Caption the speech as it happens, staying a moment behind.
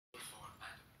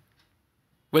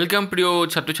Welcome প্রিয়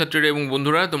ছাত্রছাত্রীরা এবং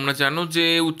বন্ধুরা, তোমরা জানো যে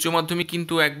উচ্চ মাধ্যমিক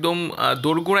কিন্তু একদম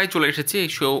দোরগোড়ায় চলে এসেছে।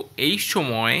 এই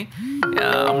সময়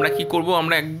আমরা কি করব,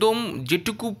 আমরা একদম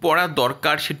যেটুকু পড়া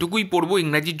দরকার সেটুকুই পড়বো।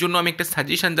 ইংরাজির জন্য আমি একটা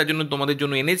সাজেশান যার জন্য তোমাদের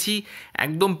জন্য এনেছি।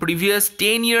 একদম প্রিভিয়াস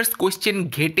 10 ইয়ার্স কোয়েশ্চেন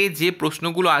ঘেটে যে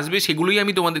প্রশ্নগুলো আসবে সেগুলোই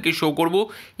আমি তোমাদেরকে শো করব।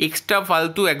 এক্সট্রা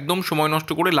ফালতু একদম সময় নষ্ট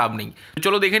করে লাভ নেই।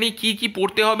 চলো দেখে নিই কী কী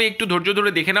পড়তে হবে, একটু ধৈর্য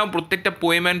ধরে দেখে নাও। প্রত্যেকটা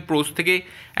পোয়েম অ্যান্ড প্রোজ থেকে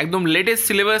একদম লেটেস্ট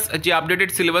সিলেবাস, যে আপডেটেড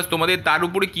সিলেবাস তোমাদের, তার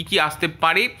উপরে কী কী আসতে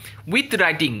পারে উইথ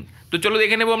রাইটিং। তো চলো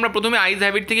দেখে নেবো আমরা প্রথমে আইজ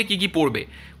হ্যাবিট থেকে কী কী পড়বে।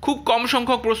 খুব কম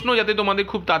সংখ্যক প্রশ্ন, যাতে তোমাদের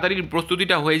খুব তাড়াতাড়ি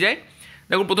প্রস্তুতিটা হয়ে যায়।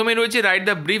 দেখো প্রথমে রয়েছে write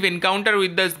the brief encounter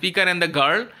with the speaker and the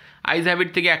girl. Eyes have it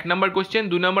থেকে 1 নম্বর কোয়েশ্চেন।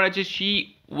 2 নম্বর আছে she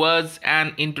was an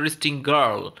interesting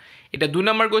girl, এটা 2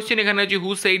 নম্বর কোয়েশ্চেন। এখানে হচ্ছে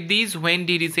who said this, when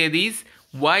did he say this,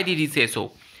 why did he say so.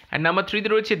 And number 3তে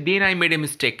রয়েছে then I made a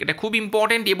mistake. এটা খুব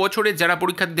important. এবছরে যারা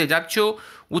পরীক্ষা দিতে যাচ্ছ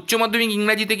উচ্চ মাধ্যমিক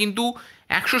ইংরাজিতে কিন্তু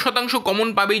 100% কমন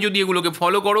পাবেই যদি এগুলোকে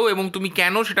ফলো করো, এবং তুমি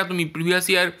কেন সেটা তুমি প্রিভিয়াস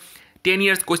ইয়ার 10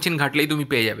 ইয়ার্স কোয়েশ্চেন ঘাটলেই তুমি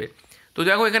পেয়ে যাবে। তো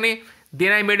দেখো এখানে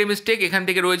then I made a mistake, এখান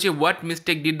থেকে রয়েছে what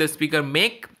mistake did the speaker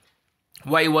make,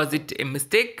 why was it a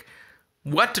mistake,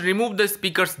 what remove the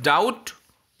speakers doubt,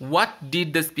 what did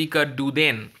the speaker do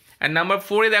then. And number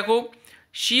 4-এ দেখো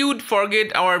she would forget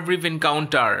our brief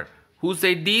encounter, who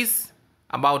said this,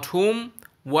 about whom,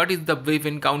 what is the brief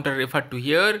encounter referred to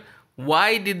here, why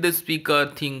did the speaker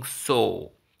think so।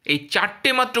 এই 4টে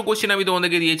মাত্র question আমি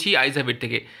তোমাদেরকে দিয়েছি eyes have it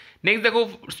থেকে। Next দেখো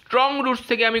strong roots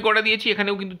থেকে আমি কটা দিয়েছি,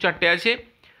 এখানেও কিন্তু 4টে আছে।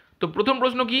 তো প্রথম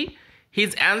প্রশ্ন কি,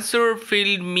 his answer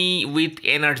filled me with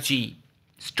energy.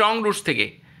 Strong roots থেকে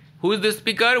who is the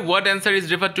speaker, what answer is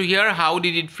refer to here, how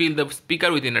did it feel the speaker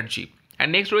with energy.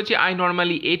 And next রয়েছে I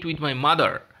normally ate with my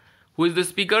mother, who is the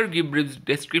speaker, give brief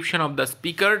description of the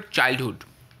speaker childhood.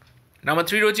 Number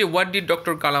 3 রয়েছে what did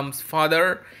Dr. Kalam's father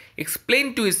explain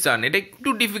to his son। এটা একটু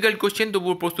difficult question,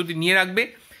 তবুও প্রস্তুতি নিয়ে রাখবে।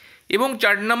 এবং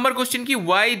 4 নম্বর question কি,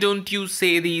 why don't you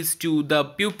say this to the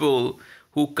people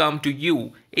who come to you।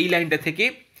 এই লাইনটা থেকে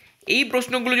এই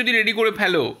প্রশ্নগুলো যদি রেডি করে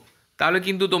ফেলো তাহলে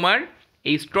কিন্তু তোমার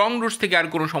এই স্ট্রং রুটস থেকে আর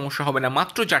কোনো সমস্যা হবে না।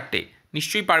 মাত্র 4টে,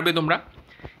 নিশ্চয়ই পারবে তোমরা।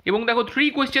 এবং দেখো 3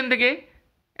 কোয়েশ্চেন থেকে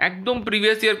একদম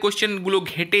প্রিভিয়াস ইয়ার কোয়েশ্চেনগুলো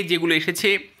ঘেটে যেগুলো এসেছে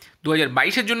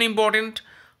 2022-এর জন্য important.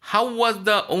 How was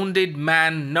the wounded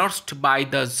man নার্সড by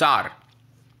the jar,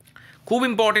 খুব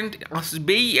ইম্পর্টেন্ট,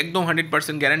 আসবেই একদম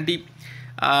 100% গ্যারান্টি।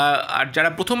 আর যারা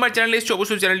প্রথমবার চ্যানেলে এসছে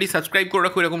অবশ্যই চ্যানেলটি সাবস্ক্রাইব করে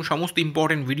রাখো এরকম সমস্ত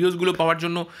ইম্পর্টেন্ট ভিডিওসগুলো পাওয়ার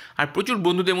জন্য। আর প্রচুর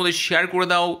বন্ধুদের মধ্যে শেয়ার করে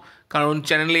দাও, কারণ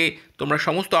চ্যানেলে তোমরা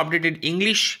সমস্ত আপডেটেড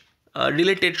ইংলিশ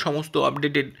রিলেটেড সমস্ত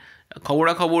আপডেটেড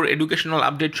খবরাখবর, এডুকেশনাল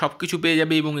আপডেট সব কিছু পেয়ে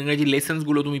যাবে, এবং ইংরেজি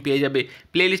লেসেন্সগুলো তুমি পেয়ে যাবে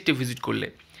প্লেলিস্টে ভিজিট করলে।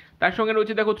 তার সঙ্গে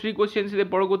রয়েছে দেখো 3 কোয়েশ্চেন, সেটা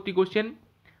পরবর্তী question,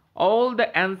 all the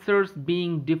answers being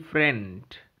different,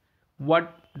 what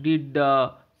did the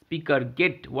speaker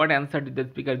gate, what answer did the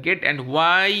speaker gate, and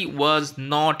why was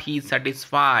not he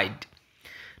satisfied.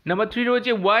 Number 3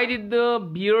 রয়েছে why did the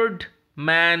beard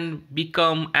man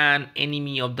become an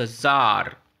enemy of the jar.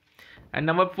 And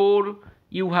number 4,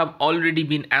 you have already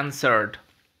been answered.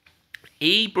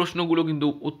 এই প্রশ্নগুলো কিন্তু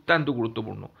অত্যন্ত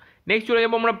গুরুত্বপূর্ণ। Next চলে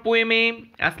যাবো আমরা পোয়েমে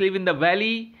অ্যাসলিভ in the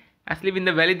valley. অ্যাসলিভ in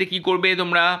the ভ্যালিতে কী করবে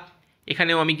তোমরা,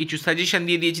 এখানেও আমি কিছু সাজেশন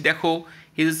দিয়ে দিয়েছি। দেখো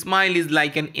his smile is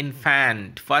like an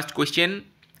infant. First question,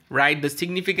 write the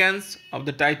significance of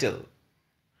the title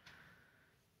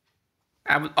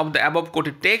of the above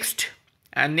coated text.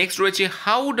 And next রয়েছে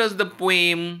how does the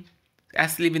poem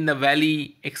অ্যাসলিভ in the valley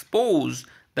expose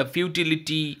the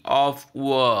futility of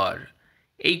war.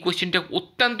 এই কোয়েশ্চেনটা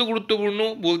অত্যন্ত গুরুত্বপূর্ণ,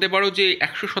 বলতে পারো যে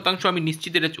 100% আমি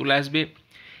নিশ্চিত এটা চলে আসবে।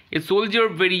 A soldier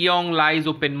very young lies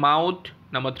open mouth,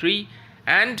 number 3।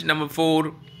 And number 4,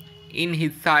 in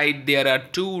his side there R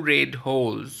 2 red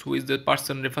holes, who is the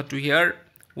person refer to here,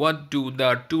 what do the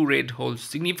 2 red holes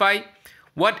signify,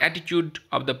 what attitude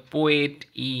of the poet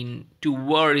in two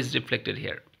war is reflected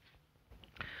here.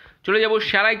 চলে যাবো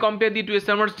shall I compare thee two a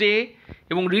summer's day,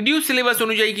 এবং reduce syllabus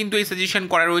অনুযায়ী কিন্তু এই suggestion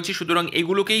করা রয়েছে, সুতরাং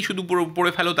এগুলোকেই শুধু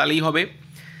পড়ে ফেলো তাহলেই হবে।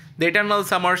 The eternal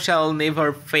summer shall never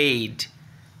fade,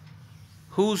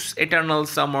 whose eternal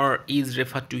summer is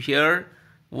refer to here,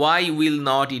 why will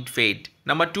not it fade.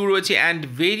 Number 2 রয়েছে and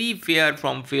very fair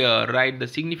from fair, write the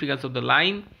significance of the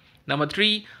line. Number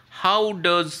 3, how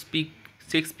does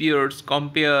Shakespeare's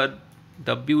compare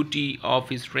the beauty of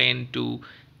his friend to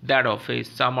that of a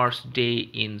summer's day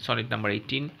in sonnet number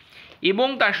 18। এবং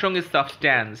তার সঙ্গে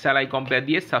substance, shall I compare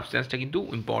দিয়ে সাবস্ট্যান্সটা কিন্তু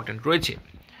important রয়েছে।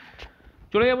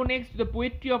 চলে যাবো next the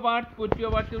poetry of earth. Poetry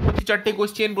of আর্থের রয়েছে 4টে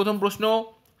question. প্রথম প্রশ্ন,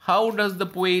 how does the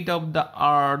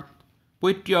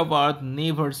poetry of earth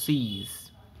never seize.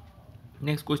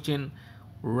 Next question,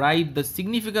 write the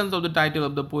significance of the title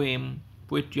of the poem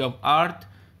poetry of earth.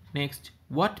 Next,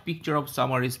 what picture of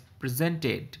summer is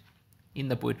presented in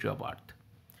the poetry of earth.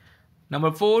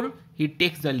 Number 4, he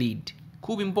takes the lead.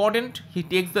 খুব important, he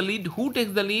takes the lead. Who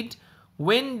takes the lead?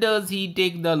 When does he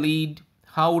take the lead?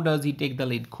 How does he take the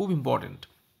lead? খুব important.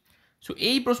 So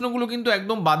এই প্রশ্নগুলো কিন্তু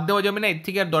একদম বাদ দেওয়া যাবে না, এর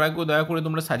থেকে আর দয়া করে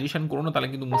তোমরা সাজেশন করো না, তাহলে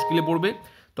কিন্তু মুশকিলে পড়বে।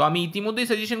 তো আমি ইতিমধ্যেই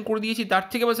সাজেশন করে দিয়েছি, তার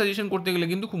থেকে আবার সাজেশন করতে গেলে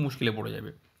কিন্তু খুব মুশকিলে পড়ে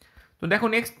যাবে। তো দেখো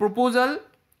নেক্সট প্রপোজাল।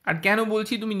 আর কেন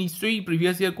বলছি, তুমি নিশ্চয়ই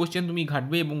প্রিভিয়াস ইয়ার কোশ্চেন তুমি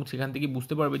ঘাটবে এবং সেখান থেকে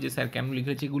বুঝতে পারবে যে স্যার কেন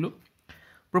লিখেছে এগুলো।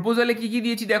 প্রপোজালে কী কী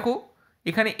দিয়েছি দেখো,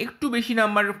 এখানে একটু বেশি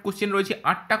নাম্বার কোশ্চেন রয়েছে,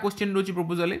 8টা কোশ্চেন রয়েছে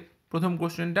প্রপোজালে। প্রথম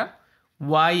কোশ্চেনটা,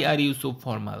 Y are you so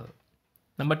formal?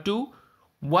 Number 2,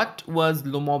 what was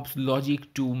Lomov's logic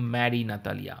to marry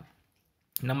Natalia?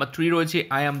 Number 3 রয়েছে,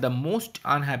 I am the most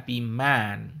unhappy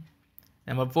man.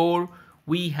 Number 4,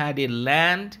 we had a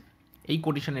land. এই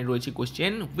কোটেশনে রয়েছে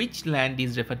question, which land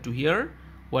is referred to here?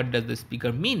 What does the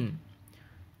speaker mean?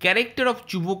 Character of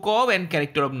Chubukov and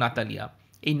character of Natalia.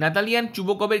 এই Natalia and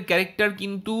চুবোকবের character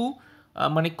কিন্তু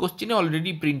মানে কোশ্চেনে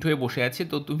already print হয়ে বসে আছে,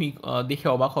 তো তুমি দেখে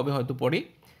অবাক হবে হয়তো পরে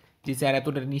যে স্যার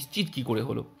এতটা নিশ্চিত কী করে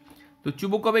হলো। তো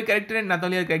চুবোকবের ক্যারেক্টারের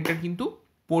নাতালিয়ার ক্যারেক্টার কিন্তু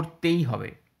পড়তেই হবে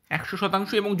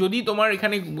 100%। এবং যদি তোমার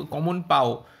এখানে কমন পাও,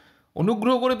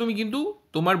 অনুগ্রহ করে তুমি কিন্তু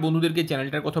তোমার বন্ধুদেরকে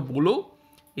চ্যানেলটার কথা বলো,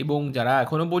 এবং যারা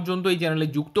এখনও পর্যন্ত এই চ্যানেলে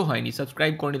যুক্ত হয়নি,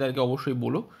 সাবস্ক্রাইব করেনি, তাদেরকে অবশ্যই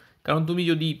বলো। কারণ তুমি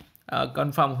যদি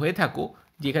কনফার্ম হয়ে থাকো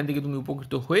যে এখান থেকে তুমি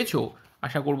উপকৃত হয়েছো,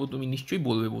 আশা করবো তুমি নিশ্চয়ই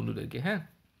বলবে বন্ধুদেরকে। হ্যাঁ,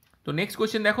 তো নেক্সট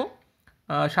কোয়েশ্চেন দেখো,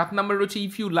 7 নম্বর রয়েছে,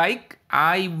 if you like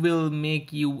I will make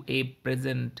U a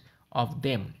present of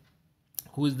them.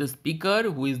 Who is the speaker?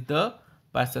 Who is the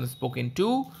person spoken to?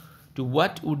 To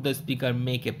what would the speaker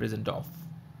make a present of?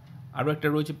 আরও একটা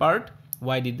রয়েছে part,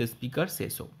 why did the speaker say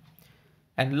so?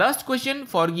 And last question,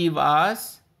 forgive us,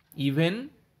 Ivan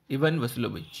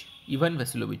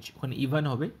Vasilovich. ওখানে Ivan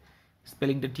হবে,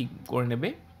 স্পেলিংটা ঠিক করে নেবে।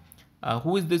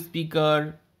 Who is the speaker?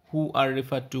 Who are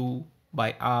referred to by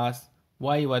us?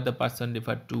 Why were the person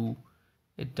referred to?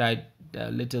 It died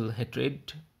little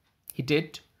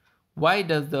heated. Why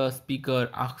does the speaker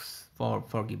ask for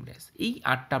forgiveness? এই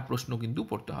 8টা প্রশ্ন কিন্তু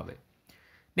পড়তে হবে।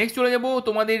 নেক্সট চলে যাব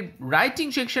তোমাদের রাইটিং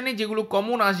সেকশনে, যেগুলো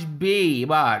কমন আসবে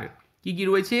এবার। কি কি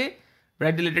রয়েছে?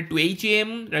 Write a letter to HM,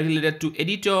 write a letter to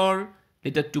editor,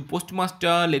 letter to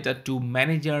postmaster, letter to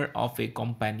manager of a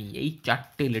company. এই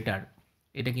 4টে লেটার,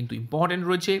 এটা কিন্তু ইম্পর্টেন্ট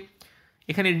রয়েছে।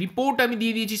 এখানে রিপোর্ট আমি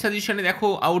দিয়ে দিয়েছি সাজেশনে, দেখো,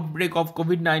 outbreak of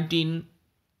COVID-19,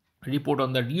 report on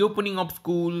the reopening of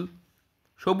school,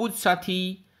 সবুজ সাথী,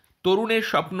 তরুণের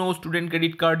স্বপ্ন, স্টুডেন্ট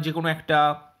ক্রেডিট কার্ড, যে কোনো একটা,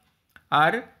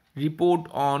 আর report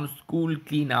on school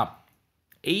clean up.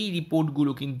 এই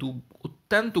রিপোর্টগুলো কিন্তু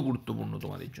অত্যন্ত গুরুত্বপূর্ণ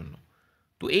তোমাদের জন্য।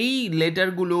 তো এই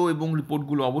লেটারগুলো এবং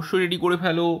রিপোর্টগুলো অবশ্যই রেডি করে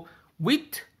ফেলো উইথ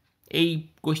এই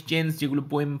কোয়েশ্চেন্স, যেগুলো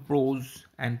পোয়েম, প্রোজ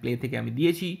অ্যান্ড প্লে থেকে আমি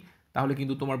দিয়েছি। তাহলে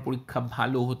কিন্তু তোমার পরীক্ষা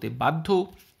ভালো হতে বাধ্য।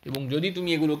 এবং যদি তুমি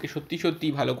এগুলোকে সত্যি সত্যি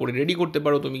ভালো করে রেডি করতে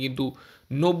পারো, তুমি কিন্তু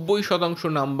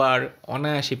 90% নাম্বার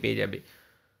অনায়াসে পেয়ে যাবে।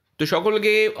 তো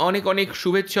সকলকে অনেক অনেক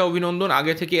শুভেচ্ছা, অভিনন্দন।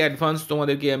 আগে থেকে অ্যাডভান্স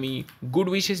তোমাদেরকে আমি গুড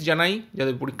উইশেস জানাই,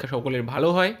 যাদের পরীক্ষা সকলের ভালো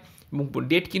হয়। এবং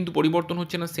ডেট কিন্তু পরিবর্তন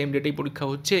হচ্ছে না, সেম ডেটেই পরীক্ষা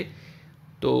হচ্ছে।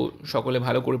 তো সকলে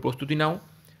ভালো করে প্রস্তুতি নাও।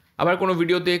 আবার কোনো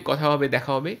ভিডিওতে কথা হবে,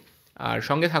 দেখা হবে। আর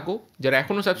সঙ্গে থাকো, যারা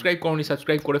এখনও সাবস্ক্রাইব করোনি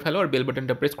সাবস্ক্রাইব করে ফেলো, আর বেল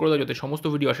বাটনটা প্রেস করে দাও, যাতে সমস্ত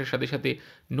ভিডিও আসার সাথে সাথে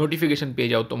নোটিফিকেশান পেয়ে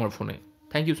যাও তোমার ফোনে।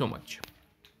 Thank you so much.